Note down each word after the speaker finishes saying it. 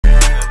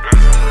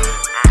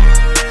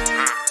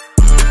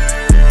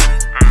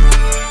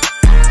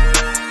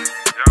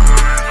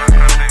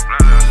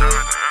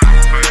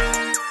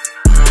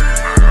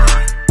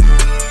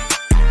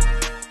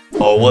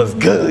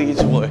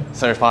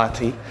Certified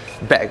T,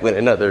 back with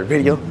another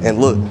video. And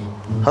look,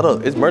 hold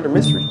up, it's murder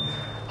mystery.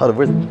 Hold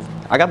up,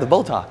 I got the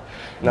bow tie.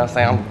 You know what I'm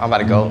saying? I'm about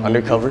to go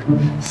undercover,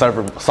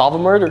 solve a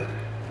murder.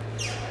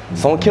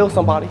 Someone killed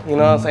somebody, you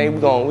know what I'm saying?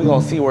 We're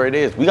gonna see where it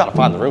is. We gotta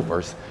find the room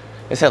first.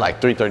 It said like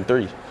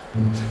 333.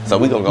 So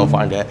we're gonna go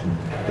find that.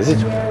 Is it?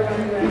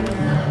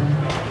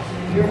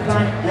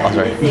 Oh,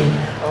 sorry.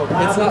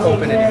 It's not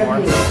open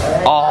anymore.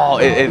 Oh,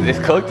 it's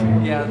cooked?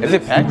 Yeah. Is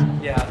it packed?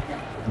 Yeah.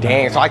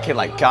 Dang, so I can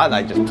like, God,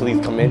 like just please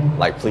come in,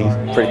 like please,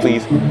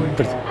 please.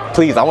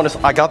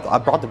 I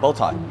brought the bow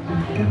tie.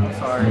 I'm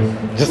sorry.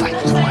 Just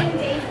one.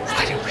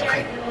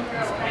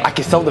 I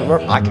can solve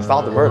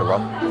the murder,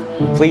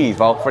 bro. Please,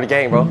 bro, for the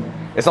game, bro.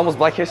 It's almost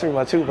Black History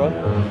Month too, bro.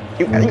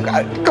 You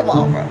got it. Come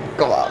on, bro.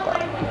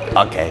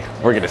 Okay,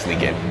 we're gonna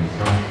sneak in.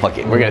 Fuck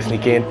it, we're gonna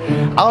sneak in.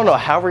 I don't know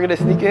how we're gonna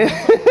sneak in,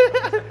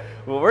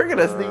 but we're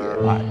gonna sneak in.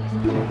 All right.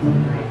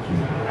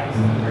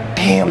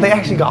 Damn, they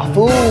actually got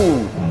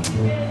food.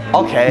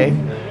 Okay.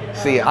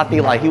 See, I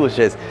think like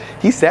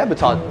he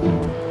sabotaged.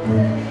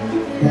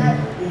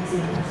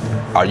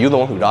 Are you the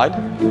one who died?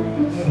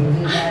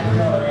 No,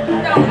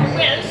 I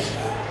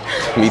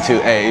wish. Me too.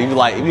 Hey,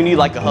 if you need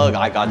like a hug,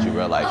 I got you,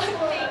 bro. Like,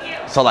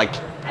 so like,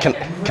 can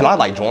I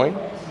like join?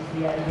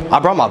 I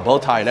brought my bow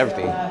tie and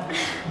everything. It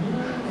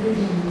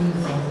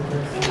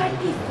might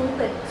be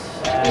foolish.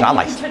 Can I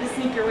like try to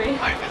sneak your way?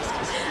 Right,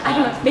 I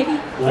don't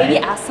know. Maybe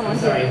ask someone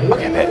here.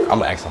 okay, man. I'm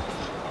gonna ask him.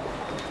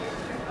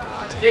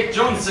 Dick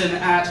Johnson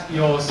at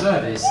your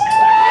service.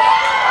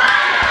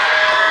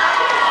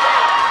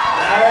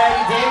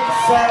 Alright, Dick.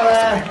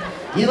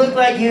 So, you look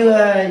like you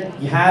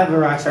have a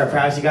rock star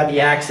prowess. You got the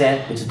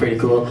accent, which is pretty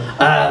cool.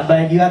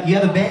 But you have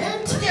a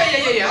band?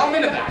 Yeah. I'm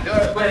in a band.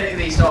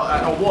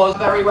 I was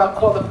very well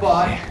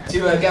qualified to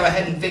go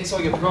ahead and fix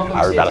all your problems.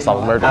 Alright, we gotta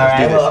solve a murder.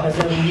 Alright, well, I'm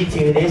gonna leave you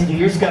to this. Do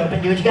your scope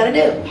and do what you gotta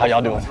do. How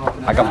y'all doing?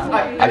 I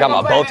got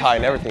my bow tie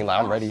and everything. Like,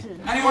 I'm ready.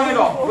 Anyone at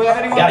all?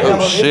 Anyone? Got a couple of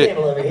this shit.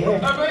 table over here.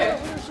 Over here.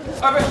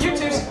 You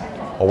two.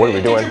 Oh, what are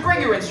we doing? Did you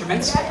bring your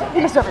instruments?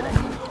 Missed everything.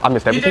 I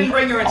missed You everything. didn't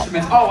bring your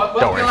instruments. Oh, well,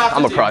 Don't worry, you'll have to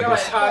I'm a do. pro at Go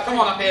this. ahead, come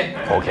on up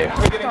here. Okay.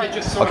 We're gonna get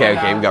you sorted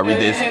Okay, we gotta read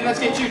this. And let's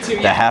get you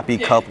two. The happy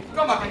couple.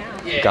 Come up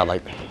here. Yeah. Got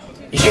like.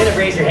 You should have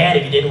raised your hand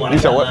if you didn't want You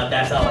to said come what? up.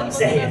 That's all I'm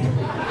saying.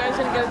 You guys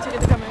didn't get a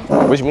ticket to come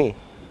in. What you mean? You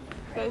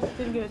guys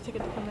didn't get a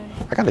ticket to come in.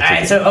 I got a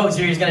Alright, ticket. so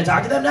you're just gonna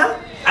talk to them now?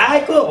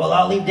 Alright, cool. Well,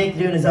 I'll leave Dick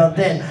doing his own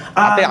thing.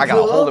 I think I got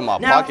a hold in my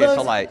Now, pocket, so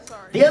folks, like.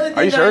 the other thing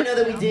Are you that sure? I know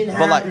that we didn't But,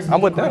 have like, is I'm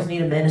we with of course them.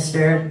 need a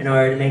minister in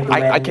order to make the I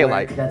wedding can't, work.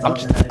 like, That's I'm all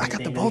just- another I got thing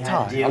the that bow we had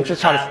tie. do. I'm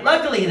just trying to-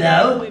 Luckily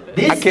though,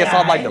 this I can't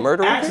solve, like, the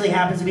murder guy with actually it?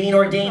 happens to be an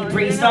ordained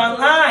priest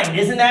online.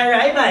 Isn't that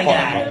right, my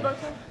guy?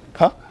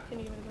 Huh?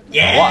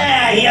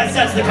 Yeah, he has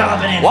such the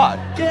confidence.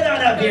 Why? Get on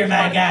up here,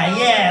 my guy.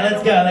 Yeah,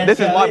 let's go. Let's This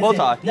go. is my bow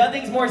Listen, tie.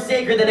 Nothing's more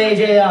sacred than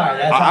AJR.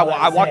 That's all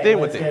I I'm walked saying.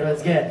 in with What's it. Good,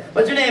 what's good?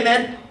 What's your name,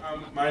 man?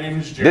 My name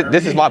is Jeremy.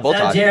 This is my bow Is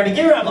that tie. Jeremy.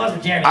 Give her a applause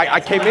for Jeremy. I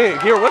came in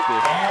here with this.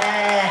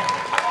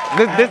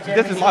 Yeah.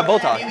 This is my bow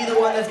tie. You be the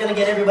one that's gonna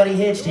get everybody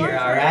hitched here,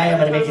 all right? I'm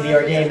gonna make you the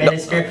ordained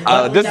minister.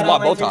 This is my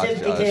bow tie.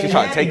 She's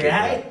trying to take it.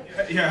 Right?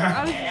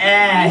 Yeah.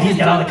 Yeah, he's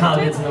got all the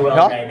confidence in the world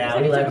Huh? right now.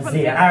 We love to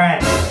see it. All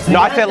right. So No,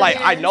 we I got said the like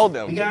I band, know We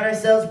them. got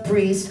ourselves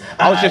priests.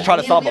 I was just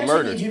trying to solve a we actually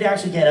murder. need you to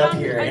actually get up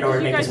here in order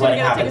to make this wedding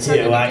happen too.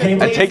 Can you A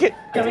please ticket?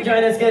 come and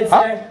join us, good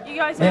Huh? sir? You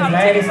guys Miss have a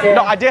Mary, ticket. stand.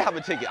 No, I did have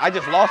a ticket. I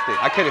just lost it.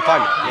 I couldn't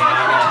find it.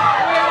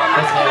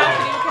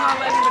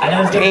 I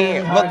know it's gonna be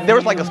Damn, hard but there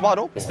was for like you, a spot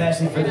open.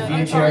 especially for the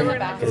future,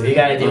 because we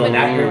got to deal with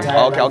that your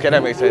entire life. Okay,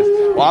 that makes sense.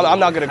 Well, I'm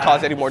not gonna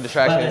cause any more But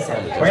distractions.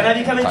 listen, we're gonna have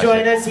you come and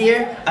join us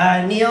here.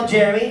 Neil,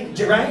 Jeremy,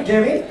 right?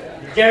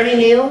 Jeremy,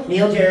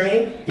 Neil,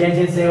 Jeremy. You guys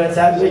didn't say what's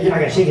up. You're not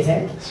gonna shake his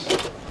hand.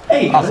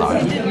 Hey, I'm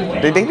sorry.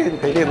 They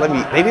didn't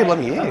let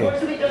me in.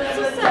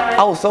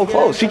 I was so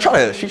close. She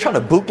tried to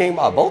boot game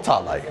my bow tie.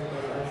 Like,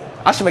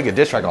 I should make a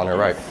diss track on her,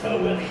 right?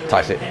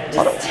 Type shit.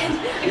 Hold on.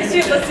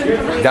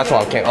 That's why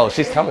I can't. Oh,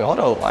 she's coming. Hold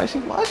on. Why is she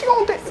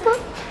gonna diss, bro?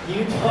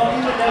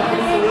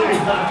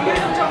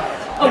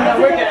 Oh,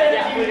 no, we're good.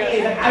 Yeah, we're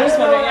good. I was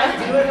wondering,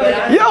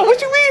 yeah. Yo,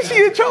 what you mean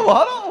she in trouble?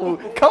 Hold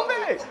on. Come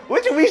back.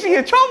 What you mean she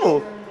in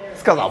trouble?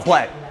 It's cause I'm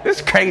black. This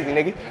is crazy,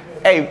 nigga.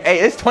 Hey,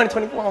 it's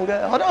 2024. I'm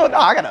good. Hold on. No,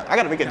 I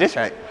gotta make a diss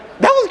track.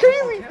 That was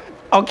crazy.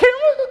 On camera?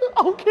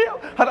 On camera?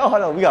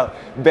 Hold on. We got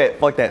bet.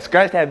 Fuck that.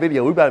 Scratch that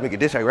video. We about to make a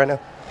diss track right now.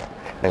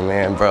 Hey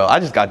man, bro, I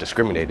just got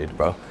discriminated,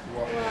 bro.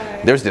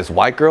 Why? There's this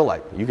white girl,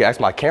 like, you can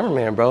ask my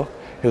cameraman, bro.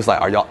 He was like,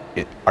 are y'all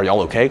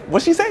okay?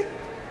 What'd she say?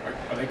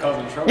 Are they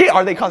causing trouble? Yeah,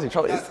 are they causing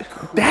trouble?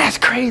 That's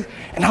crazy.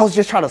 And I was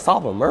just trying to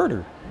solve a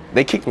murder.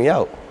 They kicked me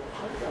out.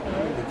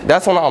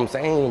 That's what I'm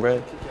saying,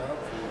 bro.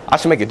 I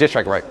should make a diss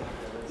track, right?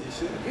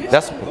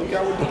 That's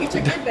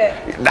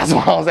that's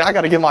what I'm saying. I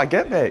gotta get my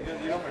get back.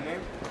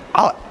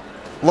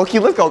 Loki,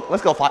 let's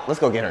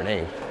go get her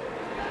name.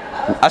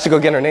 I should go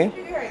get her name.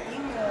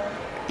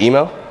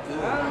 Email?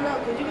 I don't know,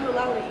 because you can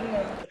allow the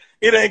email.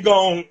 It ain't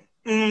gon'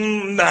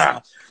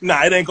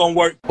 nah, it ain't gonna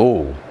work.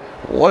 Oh,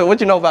 what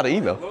you know about an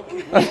email?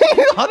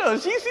 Hold on,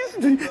 she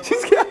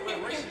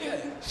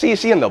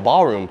in the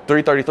ballroom,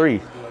 333.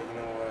 This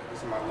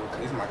is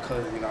my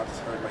cousin, you know, I just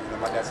heard, like, you know,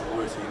 my dad's a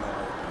lawyer, so, you know,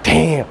 like,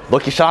 Damn.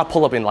 Look, should I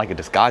pull up in like a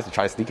disguise to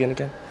try to sneak in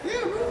again?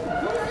 Yeah,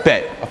 bro.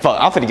 Bet. Fuck,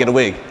 I'm finna get a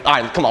wig. All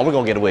right, come on, we're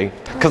gonna get a wig.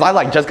 Cause I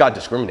like just got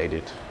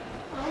discriminated.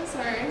 Oh, I'm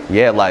sorry.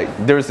 Yeah, like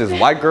there's this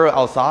white girl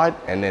outside,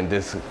 and then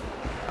this,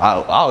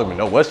 I don't even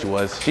know what she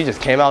was. She just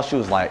came out.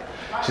 She's like,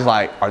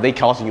 are they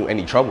causing you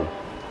any trouble?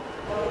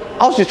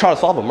 I was just trying to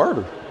solve a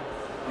murder.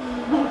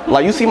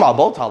 Like you see my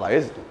bow tie,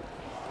 like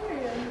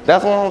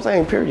that's what I'm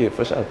saying. Period,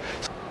 for sure.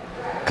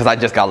 Cause I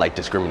just got like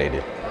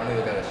discriminated. I don't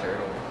even got a shirt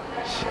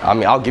on. I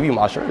mean, I'll give you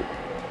my shirt.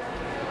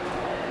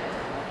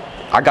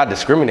 I got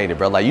discriminated,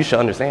 bro. Like, you should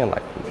understand.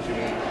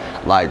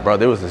 Like, bro,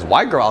 there was this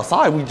white girl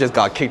outside. We just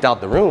got kicked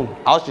out the room.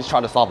 I was just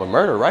trying to solve a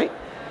murder, right?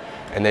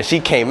 And then she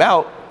came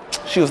out.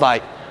 She was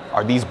like,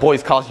 are these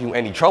boys causing you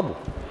any trouble?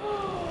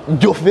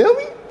 You feel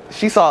me?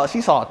 She saw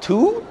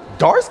 2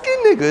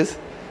 dark-skinned niggas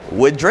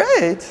with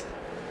dreads.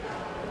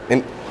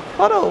 And,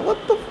 hold on,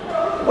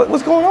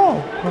 what's going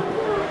on?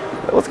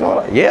 What's going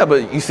on? Yeah,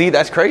 but you see,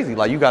 that's crazy.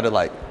 Like, you gotta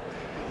like,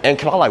 and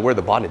can I like wear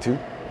the bonnet too?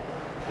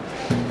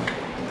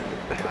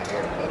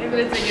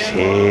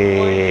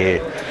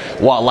 Shit.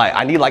 Well, like,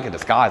 I need like a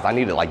disguise. I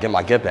need to like get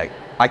my get back.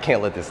 I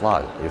can't let this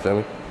slide. You feel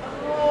me?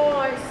 Oh,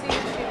 I see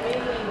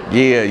what you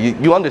mean. Yeah,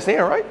 you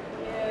understand, right?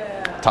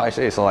 Yeah. Tight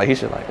shit. So like, he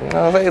should like, you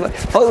know what I'm saying? Like,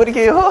 fuck with the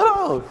kid. Hold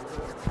on.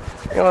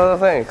 You know what I'm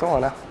saying? Come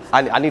on now.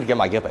 I need to get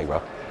my get back,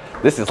 bro.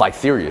 This is like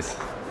serious.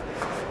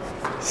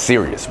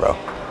 Serious, bro.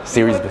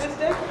 Serious business.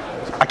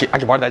 I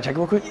can borrow that check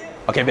real quick?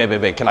 Okay,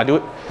 babe. Can I do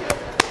it?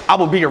 I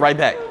will bring it right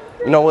back.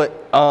 You know what?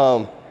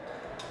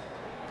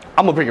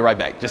 I'm gonna bring it right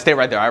back. Just stay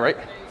right there, all right?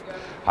 All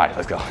right,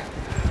 let's go.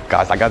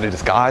 Guys, I got a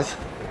disguise.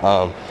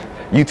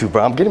 You too,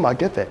 bro. I'm getting my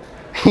get back.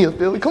 You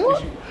feel me? Come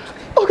on.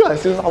 Oh, God,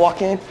 as soon as I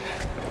walk in.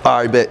 All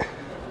right, bet.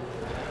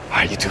 All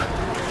right, you two.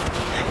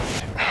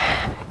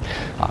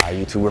 All right,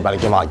 you two, we're about to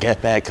get my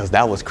get back because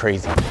that was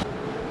crazy.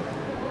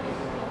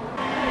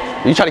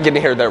 You try to get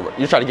in here,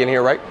 you try to get in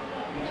here, right?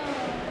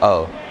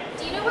 Oh.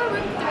 Do you know where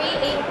room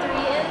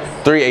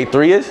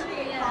 383 is? 383 is?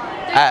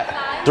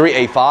 Yeah.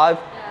 385?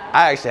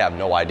 I actually have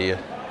no idea.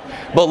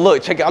 But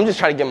look, check it. I'm just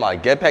trying to get my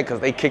get back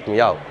because they kicked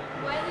me out.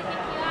 Why did they kick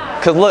you out?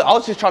 Because look, I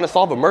was just trying to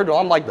solve a murder.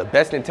 I'm like the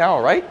best in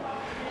town, right?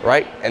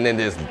 Right? And then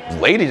this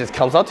lady just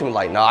comes up to me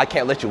like, no, I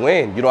can't let you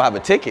in. You don't have a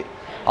ticket.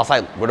 I was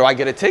like, where do I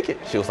get a ticket?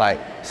 She was like,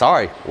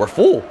 sorry, we're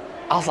full.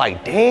 I was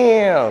like,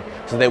 damn.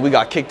 So then we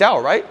got kicked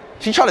out, right?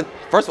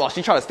 First of all,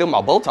 she tried to steal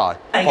my bow tie.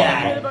 I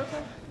got it.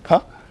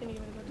 Huh?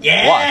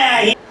 Yeah.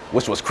 Why?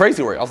 Which was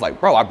crazy work. I was like,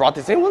 bro, I brought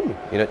this in with me.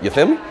 You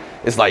feel me?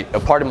 It's like a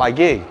part of my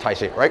gig type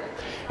shit, right?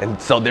 And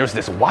so there's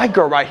this white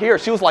girl right here.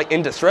 She was like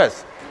in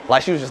distress.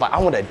 Like she was just like, I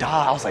want to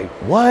die. I was like,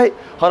 what?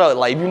 Hold on,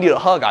 like if you need a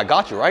hug, I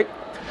got you, right?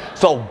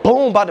 So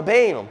boom, bada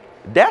bam.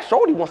 That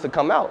shorty wants to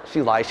come out.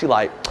 She's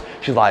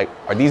like,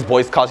 are these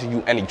boys causing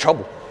you any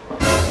trouble?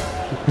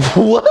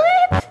 What?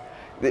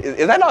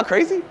 Is that not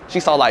crazy? She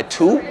saw like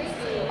 2.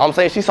 I'm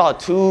saying she saw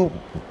 2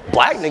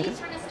 black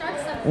niggas.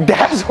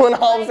 That's what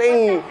I'm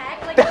saying.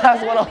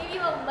 That's what I'm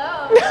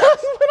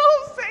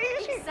saying.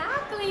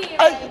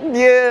 Exactly.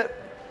 Yeah.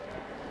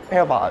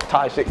 Hell about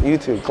Thai shit,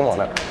 YouTube. Come on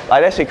now.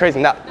 Like that shit crazy.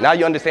 Now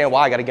you understand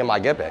why I gotta get my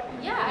get back.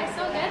 Yeah, I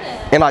still get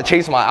it. And I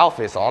changed my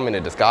outfit, so I'm in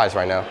a disguise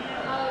right now. Oh,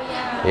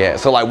 yeah. Yeah,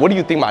 so like what do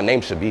you think my name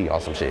should be on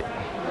some shit?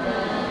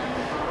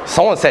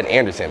 Someone said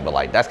Anderson, but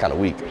like that's kind of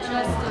weak.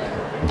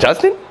 Justin.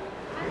 Justin? I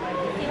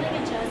feel like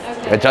a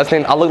Justin. A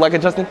Justin? I look like a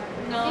Justin?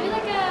 No. Maybe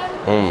like a...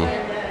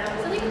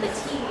 something with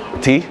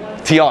a T. T?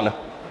 Tiana.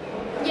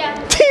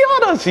 Yeah.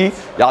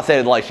 Tiana, y'all said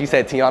it like she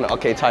said Tiana.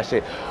 Okay, Thai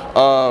shit.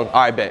 All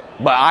right, bet.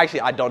 But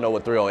I don't know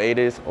what 308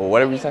 is or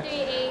whatever you said.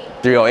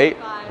 308. 308?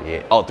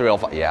 Yeah. Oh,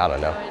 305. Yeah, I don't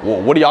know. Well,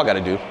 what do y'all got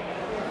to do?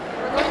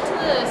 We're going to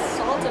the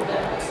salt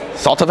event.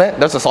 Salt event?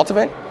 There's a salt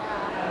event?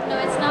 No,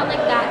 it's not like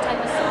that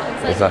type of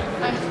salt. It's like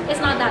it's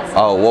not that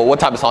salt. Oh, well, what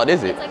type of salt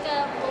is it? It's like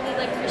a holy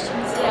like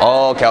Christian salt.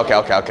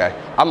 Oh, okay.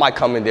 I might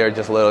come in there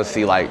just a little,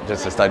 see like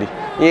just to study.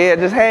 Yeah,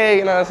 just hey,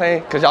 you know what I'm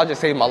saying? Cause y'all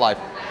just saved my life.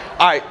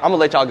 All right, I'm gonna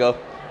let y'all go.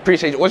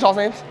 Appreciate you. What's y'all's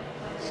names?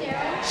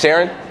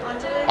 Sharon.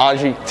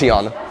 Andre.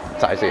 Tiana.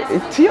 Sorry,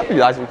 it's Tiana. You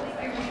guys.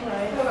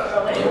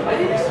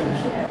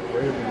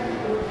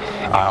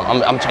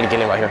 I'm trying to get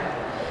in right here.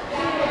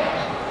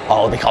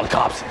 Oh, they call the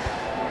cops.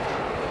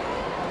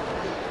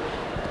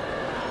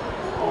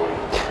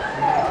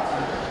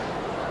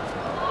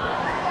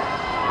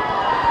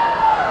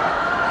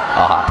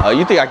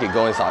 You think I could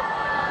go inside?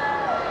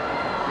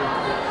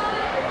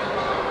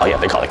 Oh yeah,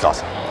 they call the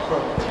cops.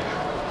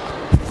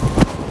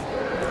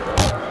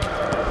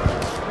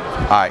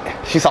 All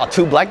right, she saw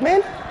 2 black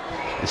men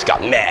and she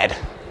got mad.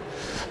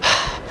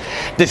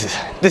 This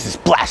is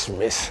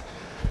blasphemous.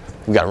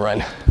 We gotta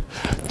run.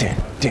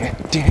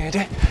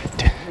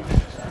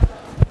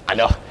 I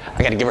know,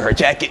 I gotta give her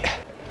jacket.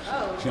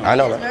 I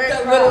know, right?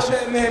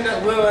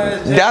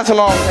 That's what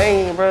I'm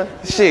saying, bro.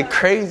 Shit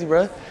crazy,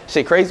 bro.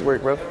 Shit crazy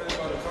work, bro.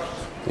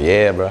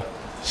 Yeah, bro.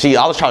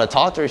 I was trying to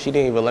talk to her, she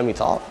didn't even let me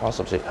talk on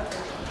some shit.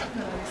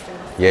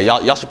 Yeah,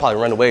 y'all should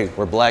probably run away.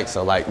 We're black,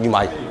 so like you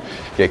might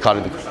get caught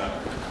in the...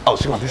 Oh,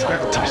 she want this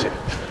touch shit.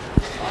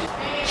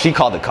 She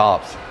called the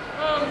cops.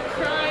 I'm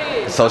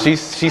crying. So she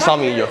saw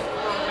me in your...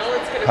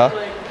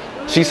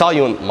 Huh? She saw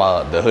you in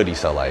the hoodie,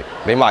 so like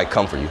they might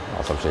come for you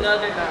on some shit. No,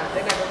 they're not.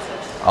 They're not gonna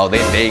touch. Oh, they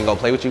ain't gonna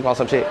play with you on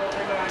some shit?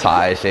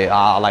 Tight shit.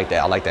 I like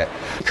that. I like that.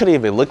 She couldn't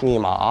even look me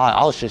in my eye.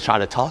 I was just trying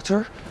to talk to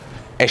her,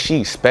 and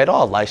she sped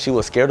off like she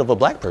was scared of a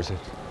black person.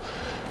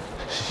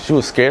 She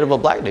was scared of a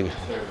black nigga.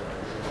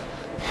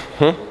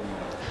 But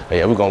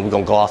yeah, we're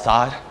gonna go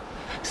outside,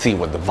 see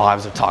what the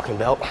vibes are talking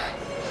about,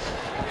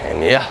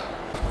 and yeah,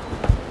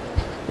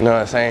 you know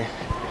what I'm saying?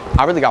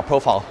 I really got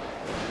profile.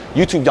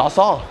 YouTube, y'all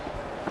saw.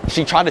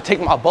 She tried to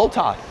take my bow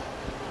tie.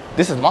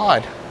 This is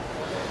mine.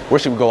 Where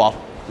should we go off?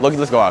 Look,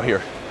 let's go out here.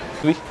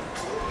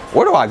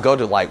 Where do I go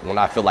to like when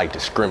I feel like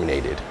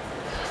discriminated?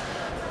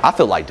 I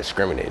feel like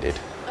discriminated.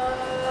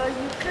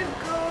 You could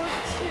go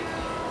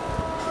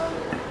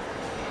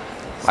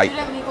to Like,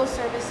 Student Legal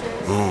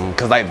Services.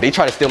 Cause like they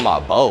tried to steal my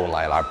bow,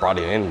 like I brought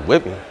it in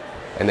with me.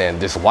 And then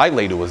this white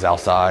lady was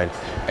outside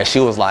and she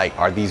was like,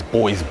 "Are these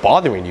boys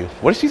bothering you?"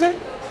 What did she say?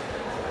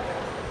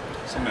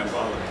 Something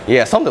bothering.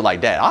 Yeah, something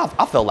like that.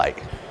 I felt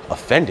like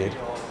offended.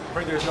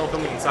 Fred, there's no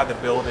filming inside the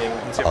building. You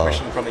can see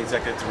permission from the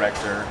executive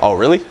director. Oh,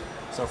 really?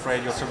 So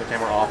Fred, you'll turn the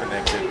camera off and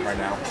exit right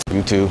now.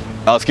 You too.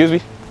 Excuse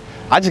me?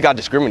 I just got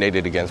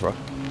discriminated against, bro.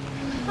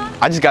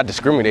 I just got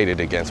discriminated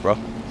against, bro.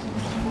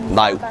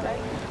 Like,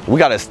 we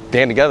gotta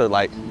stand together.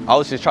 Like, I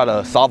was just trying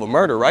to solve a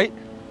murder, right?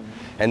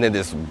 And then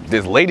this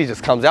lady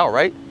just comes out,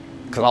 right?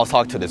 Because I was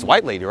talking to this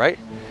white lady, right?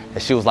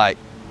 And she was like,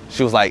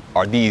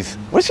 "Are these?"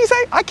 What did she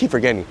say? I keep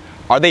forgetting.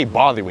 "Are they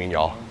bothering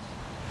y'all?"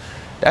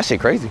 That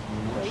shit crazy.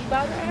 Were you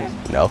bothering her?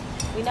 No.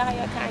 We know how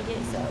your kind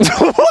gets, so.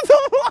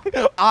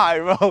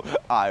 Alright,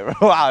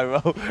 bro.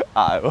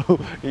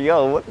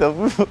 Yo, what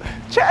the?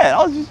 Chad,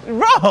 I was just,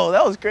 bro,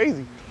 that was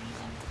crazy.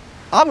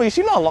 I mean,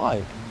 she's not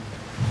lying.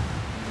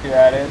 You're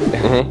at it.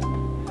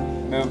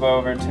 Move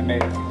over to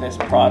make this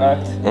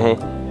product.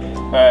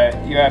 But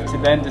you have to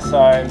then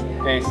decide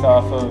based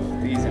off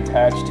of these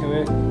attached to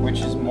it,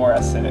 which is more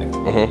acidic.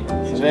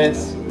 So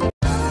this.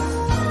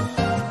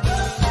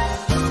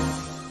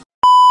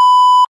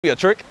 A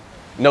trick?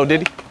 No,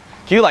 did he?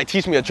 Can you like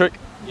teach me a trick?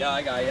 Yeah,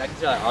 I got you. I can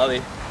try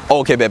Ollie. Oh,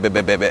 okay, bet.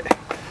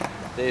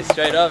 They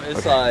straight up,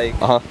 it's like,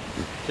 Uh-huh.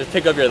 just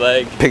pick up your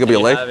leg. Pick up your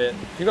leg? Have it.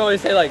 People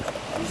always say like,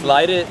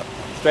 slide it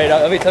straight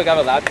up. Let me take out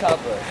a laptop,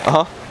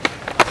 but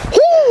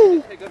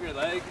pick up your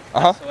leg.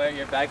 I swear,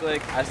 your back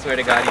leg. I swear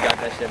to God, you got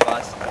that shit,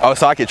 boss. Oh,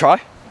 so I can try?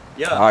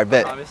 Yeah. All right,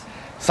 bet. I promise.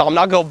 So I'm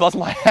not gonna bust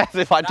my ass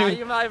if I Nah, do.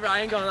 you might, bro.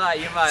 I ain't gonna lie.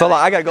 You might. So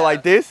like I gotta go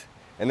like this,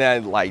 and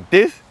then like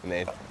this, and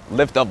then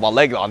lift up my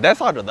leg on that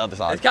side or the other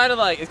side. It's kind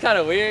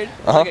of weird.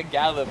 It's like a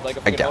gallop, like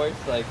a fucking horse.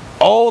 Like.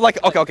 Oh,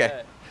 like okay.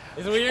 Yeah.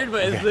 It's weird,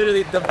 but it's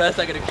literally the best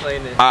I can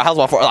explain it. How's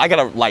my I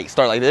gotta like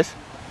start like this,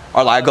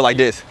 or like I go like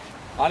this.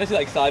 Honestly,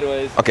 like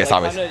sideways. Okay, like,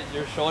 sideways. Kinda,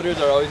 your shoulders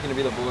are always gonna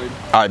be the board.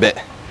 All right, bet.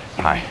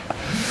 All right.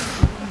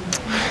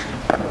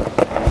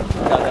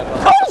 Got that,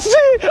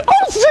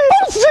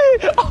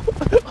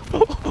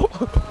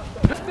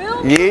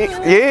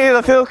 Yeah,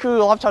 the feel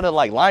cool. I'm trying to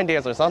like line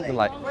dance or something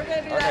like.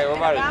 Okay, what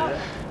about it?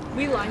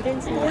 We line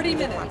dance 40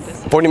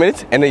 minutes. 40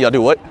 minutes, and then y'all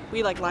do what?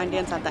 We like line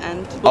dance at the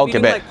end. We'll Okay, be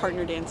doing, bet. like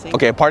partner dancing.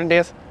 Okay, partner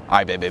dance. All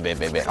right, bet. I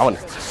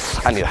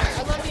need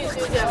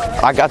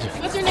that. I got you.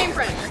 What's your name,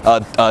 friend?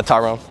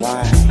 Tyrone.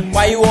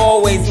 Why you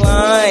always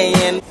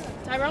lying?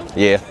 Tyrone?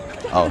 Yeah.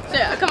 Oh.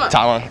 Yeah, come on.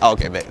 Tyrone. Oh,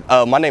 okay, bet.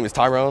 My name is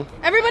Tyrone.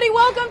 Everybody,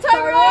 welcome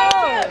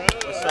Tyrone!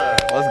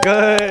 What's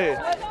good?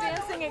 What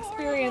dancing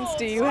experience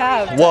do you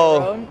have, Well,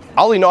 Tyrone?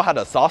 I only know how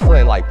to salsa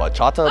and like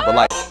bachata, but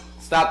like.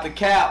 Stop the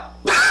cap.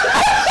 Stop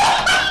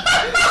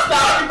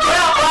the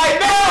cap right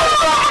now.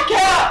 Stop the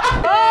cap.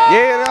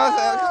 Yeah, you know what I'm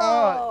saying? Come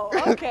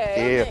on.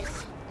 Okay. Yeah.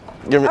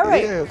 Give me, All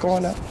right. Yeah, come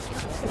on now.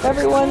 If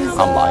everyone's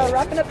I'm lying.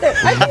 wrapping up there,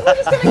 I think we're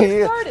just gonna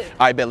get started.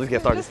 All right, bet. Let's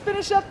get started. Just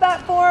finish up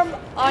that form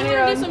on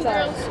your Do own some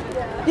time.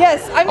 girls.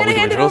 Yes, I'm we gonna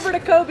hand it doing over to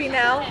Kobe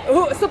now.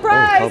 Ooh,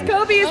 surprise! Kobe.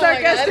 Kobe is our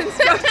my guest God.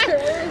 instructor.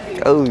 Where is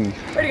he? Oh.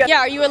 Where'd he go? Yeah,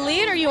 are you a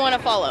lead or you want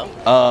to follow?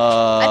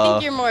 I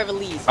think you're more of a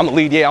lead. I'm the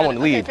lead. Yeah, I want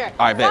to lead. fair.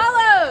 All right, bet.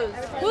 Follows.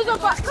 Who's on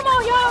fire? Come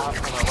on, y'all.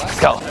 Let's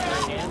go.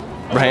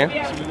 Right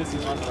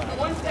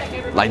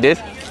here. Like this.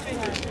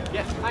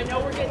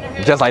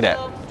 Just like that.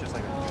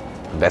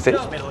 That's it.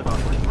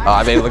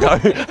 I made it look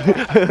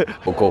good.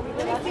 Oh, cool.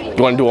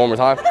 You want to do it one more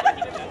time?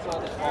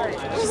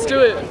 Just do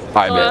it.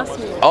 All right,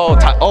 bet.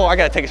 Oh, I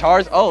gotta take a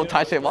charge. Oh,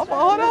 tie shit. Hold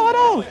on.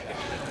 Oh,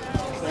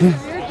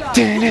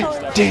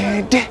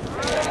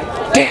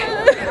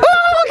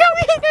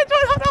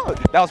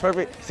 that was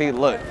perfect. See,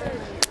 look.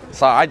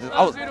 Sorry,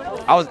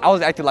 I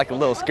was acting like a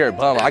little scared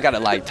bum. I gotta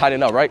like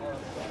tighten up, right?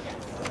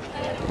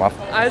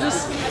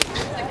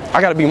 I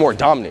gotta be more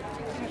dominant.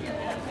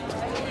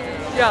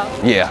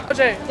 Yeah. Yeah.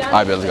 Jay. All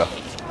right, bet. Let's go.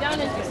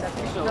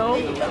 No.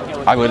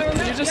 I would.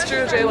 You just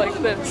drew Jay like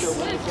this.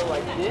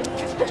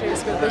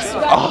 Jay's good this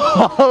way.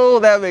 Oh,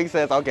 that makes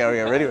sense. Okay,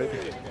 ready?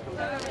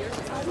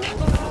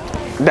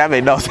 That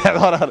made no sense.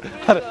 Hold on.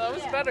 That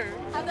was better.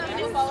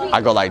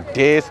 I go like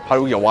this. How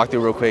do we walk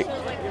through real quick?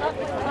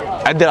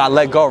 And then I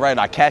let go, right? And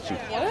I catch you.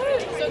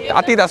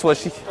 I think that's what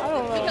she.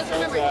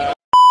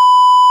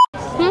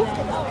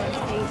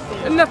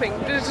 Nothing.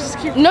 Just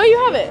keep. No, you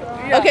have it.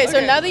 Okay, so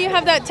now that you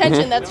have that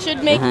tension, that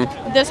should make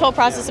this whole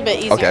process a bit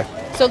easier. Okay.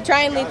 So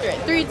try and lead through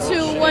it. 3,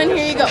 2, 1,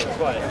 here you go.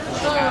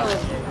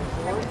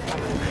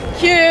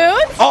 Cute.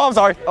 Oh, I'm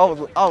sorry.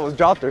 I was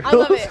dropped her. I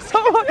love it.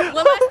 One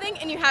last thing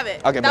and you have it.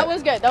 Okay, that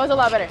was good. That was a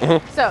lot better.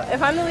 So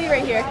if I'm the lead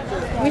right here,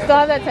 we still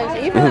have that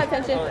tension. You feel that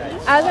tension.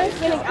 As I'm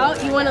spinning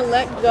out, you want to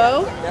let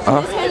go.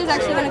 This hand is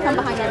actually going to come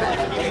behind your back.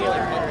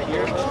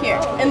 Here.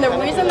 And the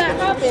reason that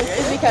happens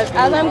is because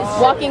as I'm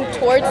walking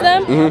towards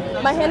them,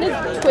 my hand is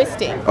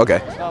twisting. Okay.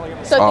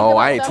 So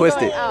I ain't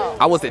twisted.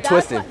 I wasn't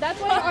twisting.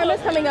 That's why your arm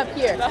is coming up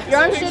here. Your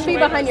arm should be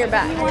behind your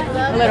back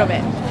a little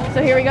bit.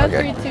 So here we go.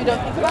 3, 2,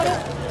 don't think about it.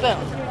 Boom.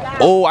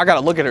 Oh, I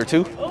gotta look at her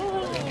too.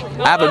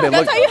 I haven't been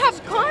looking. That's how you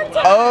have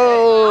contact.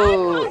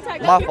 Oh,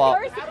 my fault.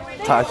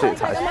 Tie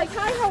shit. I'm like,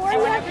 hi, how are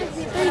you?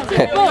 3,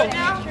 2, boom.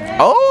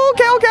 Oh,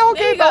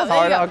 okay. That was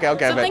hard.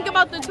 Okay. So think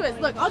about the twist.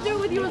 Look, I'll do it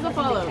with you as a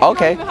follow.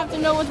 Okay. You don't even have to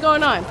know what's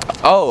going on.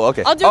 Oh,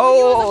 okay. I'll do it with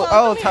you as a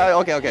follow. Tie.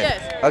 Okay.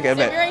 Yes. Okay, so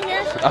bet. you're right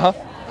here. I'm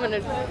gonna.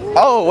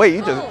 Oh, wait,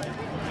 you just.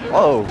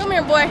 Oh. Come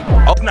here, boy.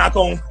 It's not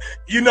going,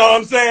 you know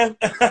what I'm saying?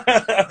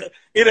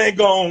 It ain't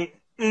going,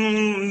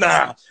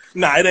 nah,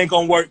 it ain't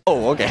gonna work.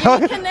 Oh, okay.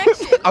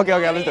 Connection. Okay,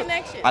 let's do it.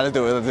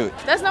 Let's do it.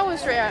 That's not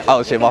what's straight out.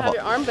 Oh, shit, my fault.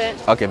 Your arm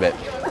bent. Okay, bet.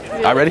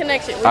 Feel All ready?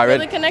 Connection. All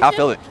ready? The connection? I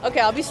feel it. Okay,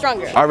 I'll be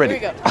stronger. All ready.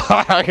 Here we go.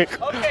 Okay.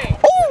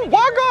 Oh,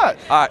 my God.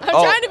 All right. I'm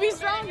trying to be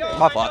stronger.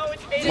 My fault.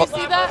 Do you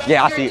see that?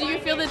 Yeah, I see it. Do you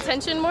feel the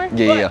tension more?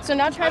 Yeah. So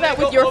now try that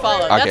with your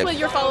follow. That's Okay. what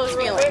your follow is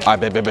feeling. All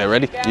right, bet.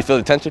 Ready? You feel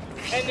the tension?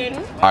 All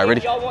right,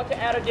 ready? Y'all want to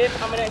add a dip?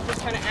 I'm gonna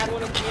just kind of add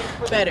one of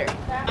these. Better.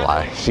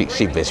 Lie. She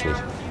bitched me.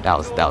 That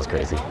was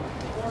crazy.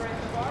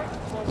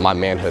 My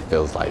manhood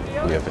feels like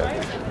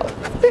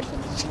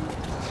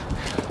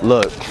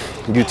Look,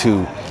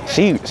 YouTube.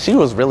 She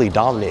was really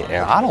dominant,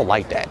 and I don't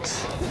like that.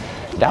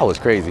 That was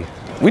crazy.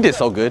 We did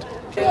so good.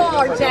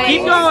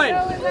 Keep going.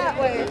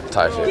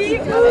 Tired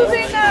shit.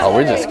 Oh,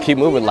 we just keep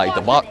moving like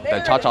the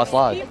cha-cha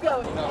slide.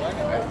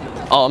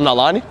 Oh, I'm not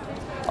lying?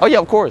 Oh yeah,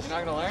 of course.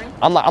 You're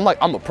not gonna learn?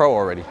 I'm a pro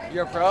already.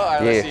 You're a pro? All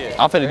right, let's see it.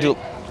 I'm finna do.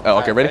 Oh,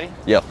 okay, ready?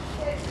 Yeah.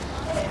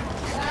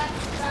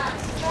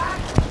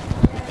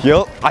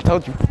 Yup, I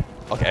told you.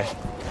 Okay.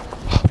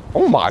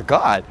 Oh my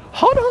God.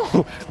 Hold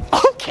on.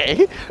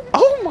 Okay.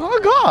 Oh my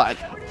God.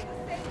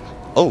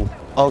 Oh,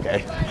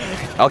 okay.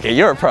 Okay,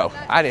 you're a pro.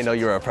 I didn't know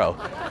you were a pro.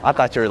 I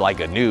thought you were like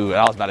a noob and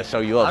I was about to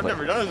show you up. I've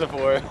never done this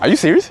before. Are you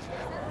serious?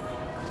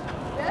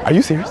 Are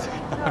you serious?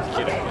 I'm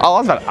kidding. Oh,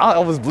 I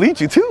was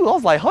bleed you too. I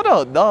was like, hold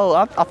on. No,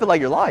 I feel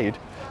like you're lying.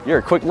 You're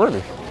a quick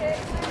learner.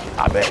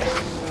 I bet.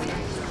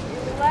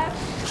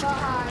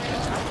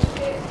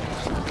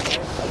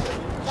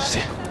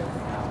 Shit.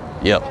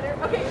 Yep.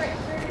 Okay, great.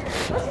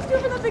 Let's just do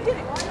it from the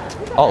beginning.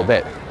 Oh,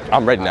 bet.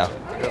 I'm ready now.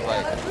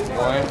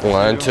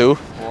 One, two.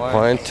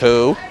 One,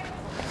 two.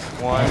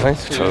 One,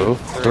 two,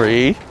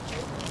 three.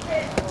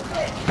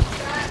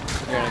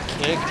 You're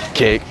gonna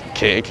kick.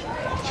 Kick.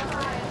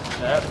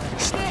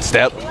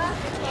 Step.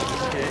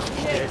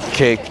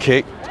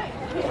 Kick.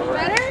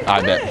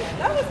 I bet.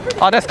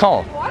 Oh, that's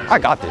calm. I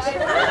got this.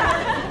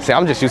 See,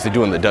 I'm just used to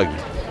doing the Dougie.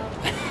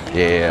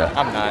 Yeah.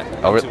 I'm not.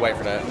 Oh, I'm too white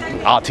for that.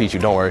 I'll teach you,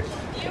 don't worry.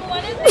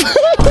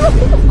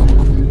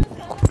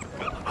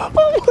 Oh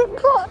my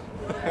God.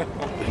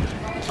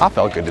 I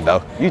felt good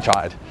though. You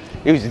tried.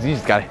 You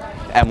just gotta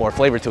add more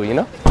flavor to it, you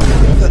know?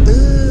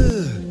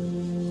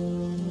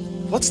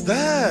 What's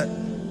that?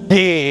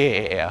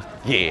 Yeah.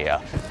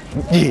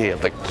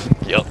 Like,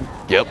 yep.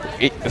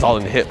 It's all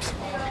in the hips.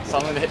 Is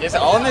it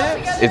all in the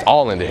hips? It's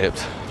all in the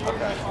hips.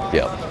 Okay.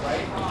 Yep.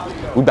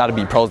 We about to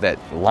be pros at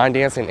line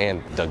dancing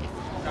and Dougie.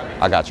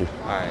 I got you.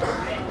 All right.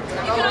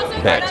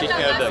 Bet. Teach me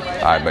how to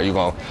Dougie. All right, but you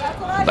going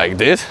like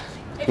this?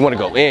 You want to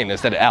go in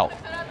instead of out.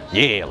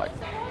 Yeah, like,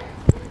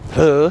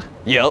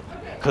 yep,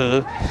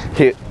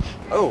 hit.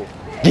 Oh.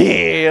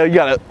 Yeah, you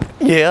gotta,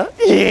 yeah.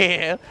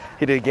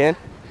 Hit it again.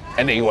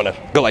 And then you want to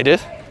go like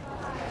this.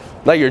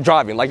 Like you're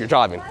driving.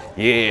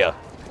 Yeah.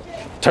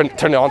 Turn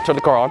it on, turn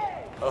the car on.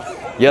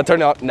 Yeah,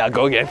 turn it on. Now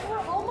go again.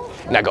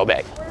 Now go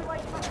back.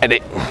 And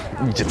then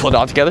you just put it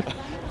all together.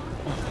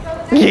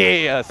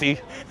 Yeah, see?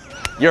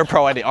 You're a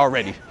pro at it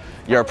already.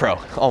 You're a pro.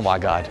 Oh my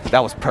God,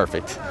 that was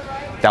perfect.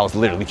 That was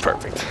literally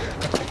perfect.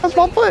 That's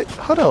my foot.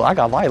 Hold on, I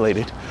got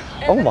violated.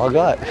 Oh my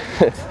God.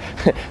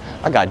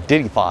 I got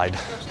diddy-fied.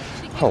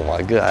 Oh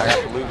my God.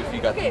 I believe if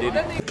you got the diddy.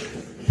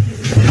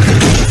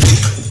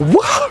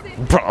 What?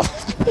 Bro.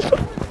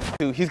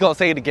 Dude, he's gonna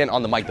say it again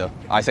on the mic though.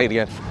 I say it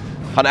again.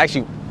 How to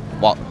actually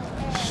walk.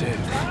 Shit.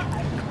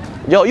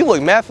 Yo, you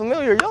look mad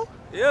familiar, yo.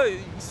 Yeah, you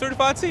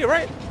certified T,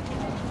 right?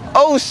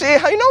 Oh shit,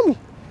 how you know me?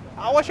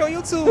 I watch you on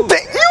YouTube.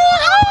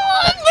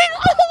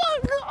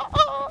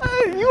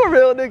 You a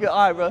real nigga.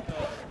 All right, bro.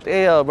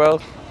 Damn, bro.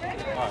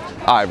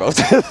 All right, bro.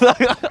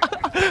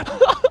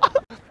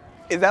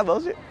 Is that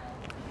bullshit?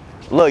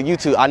 Look,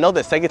 YouTube, I know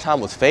the second time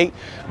was fake,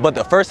 but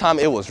the first time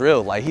it was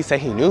real. Like, he said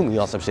he knew me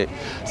on some shit.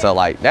 So,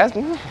 like, that's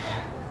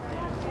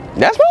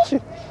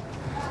motion.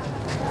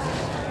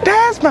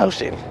 That's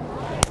motion.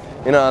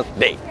 You know,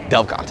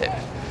 dub content.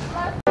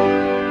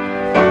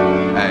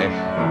 Hey.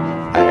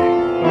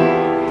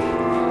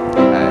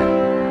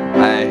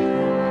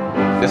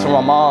 This for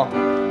my mom.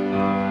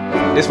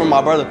 This for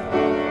my brother.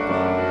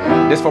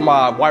 This for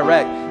my white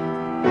rack.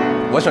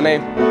 What's your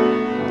name?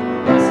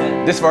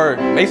 Mason. This for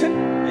Mason?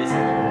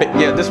 Mason.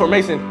 Yeah, this for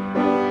Mason.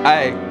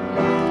 Hey,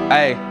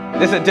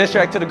 this is a diss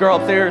track to the girl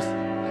upstairs.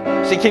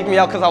 She kicked me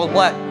out because I was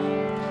black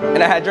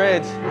and I had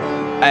dreads.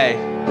 Hey,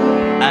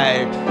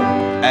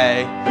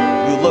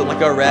 you look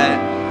like a rat.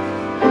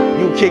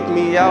 You kicked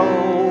me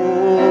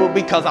out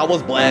because I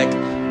was black.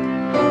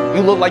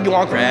 You look like you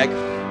on crack,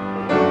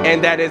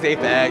 and that is a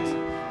fact.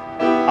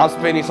 I'm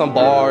spitting some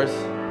bars.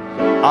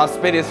 I'm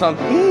spitting some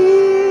heat.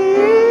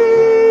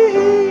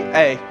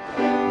 Hey,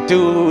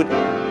 dude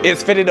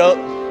is fitted up.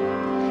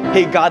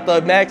 He got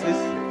the maxes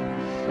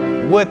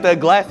with the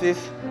glasses.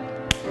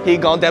 He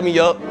gon' dab me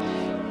up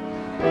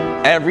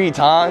every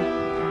time.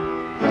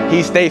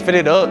 He stay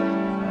fitted up.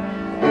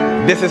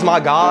 This is my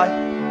guy.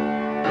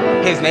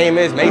 His name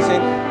is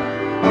Mason.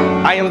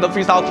 I am the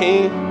freestyle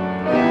king,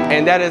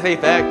 and that is a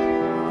fact.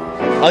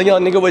 A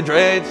young nigga with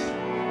dreads.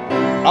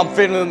 I'm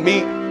finna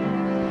meet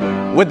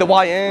with the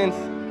YNs.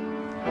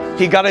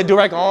 He got a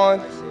durag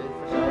on.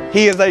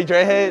 He is a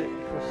dreadhead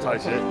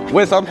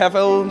with some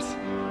headphones.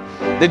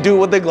 The dude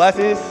with the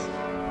glasses.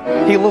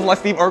 He looks like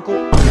Steve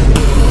Urkel.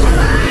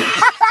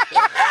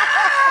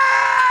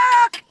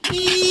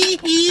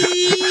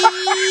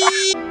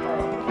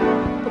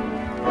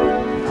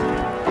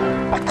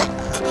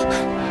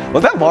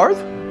 Was that bars?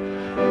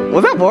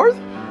 Was that bars?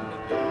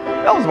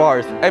 That was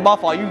bars. Hey, my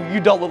fault. You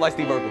don't look like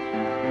Steve Urkel.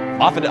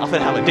 I'm finna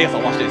have a dance.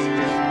 I'll watch this.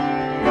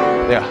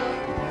 Yeah.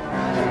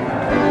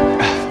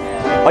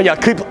 Oh yeah,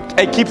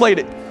 keep playing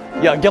it.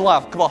 Yeah, get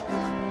live. Come on.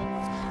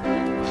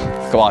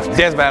 Come on,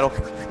 dance battle.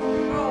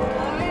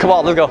 Come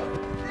on, let's go.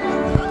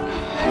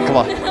 Come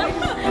on.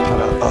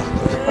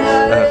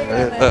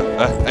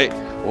 Hey,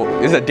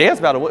 it's a dance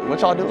battle. What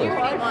y'all doing?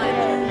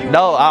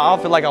 No, I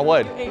don't feel like I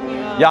would.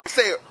 Yeah.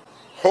 Say,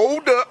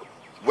 hold up.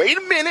 Wait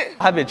a minute.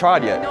 I haven't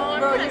tried yet. No,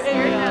 I'm really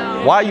scared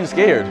now. Why are you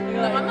scared?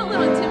 I'm a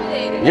little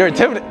intimidated. You're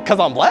intimidated because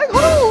I'm black?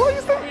 Oh, what are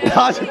you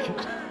saying?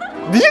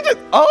 Did you just?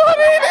 Oh, no.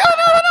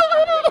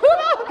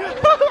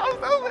 I'm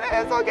so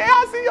bad. It's okay.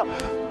 I'll see you.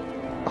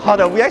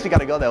 Hold on, we actually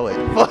gotta go that way.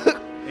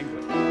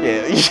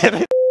 Yeah.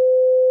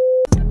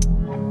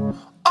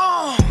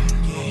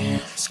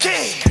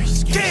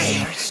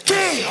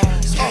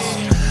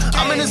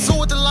 I'm in the zoo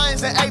with the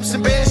lions and apes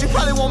and bears. You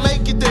probably won't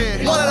make it there.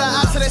 One of the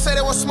ops, they say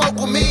they want smoke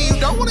with me. You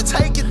don't want to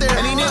take it there.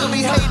 And these niggas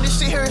be hating this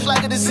shit here. It's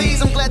like a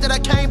disease. I'm glad that I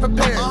came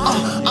prepared.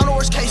 I'm the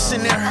worst case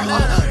scenario.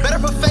 Better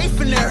put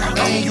faith in there.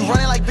 You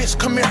running like bitch,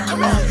 come here.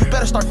 You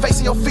better start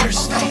facing your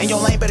fears. And your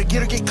lane better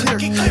get clear.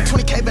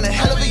 20K been a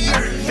hell of a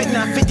year.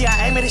 5950,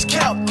 I aim at his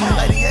cap.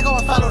 Like Diego,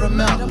 I follow the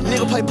mount.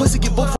 Nigga play pussy, get booked.